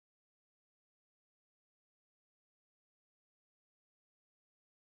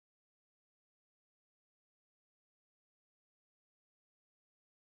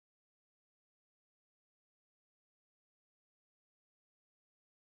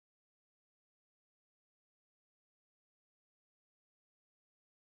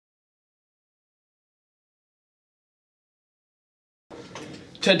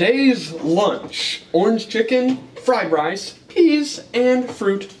Today's lunch: orange chicken, fried rice, peas, and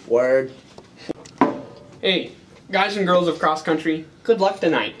fruit. Word. Hey, guys and girls of cross country, good luck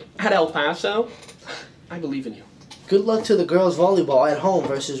tonight. At El Paso, I believe in you. Good luck to the girls volleyball at home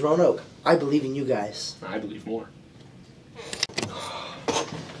versus Roanoke. I believe in you guys. I believe more.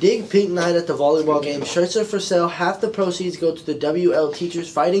 Dig Pink Night at the volleyball game. Shirts are for sale. Half the proceeds go to the WL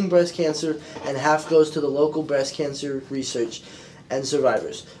Teachers Fighting Breast Cancer, and half goes to the local breast cancer research and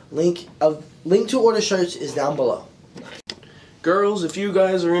survivors. Link to order shirts is down below. Girls, if you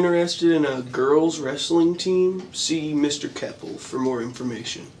guys are interested in a girls wrestling team, see Mr. Keppel for more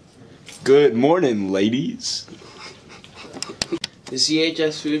information. Good morning, ladies. The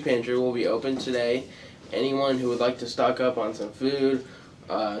CHS food pantry will be open today. Anyone who would like to stock up on some food,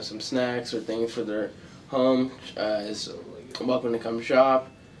 some snacks or things for their home is welcome to come shop.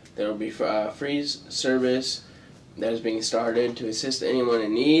 There will be free service that is being started to assist anyone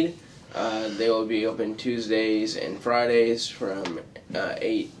in need. They will be open Tuesdays and Fridays from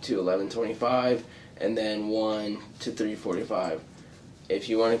 8 to 11:25 and then 1 to 3:45. If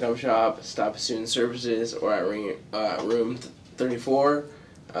you want to come shop, stop at Student Services or at room 34,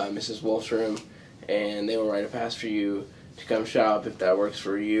 Mrs. Wolf's room, and they will write a pass for you to come shop if that works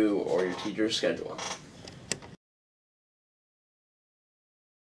for you or your teacher's schedule.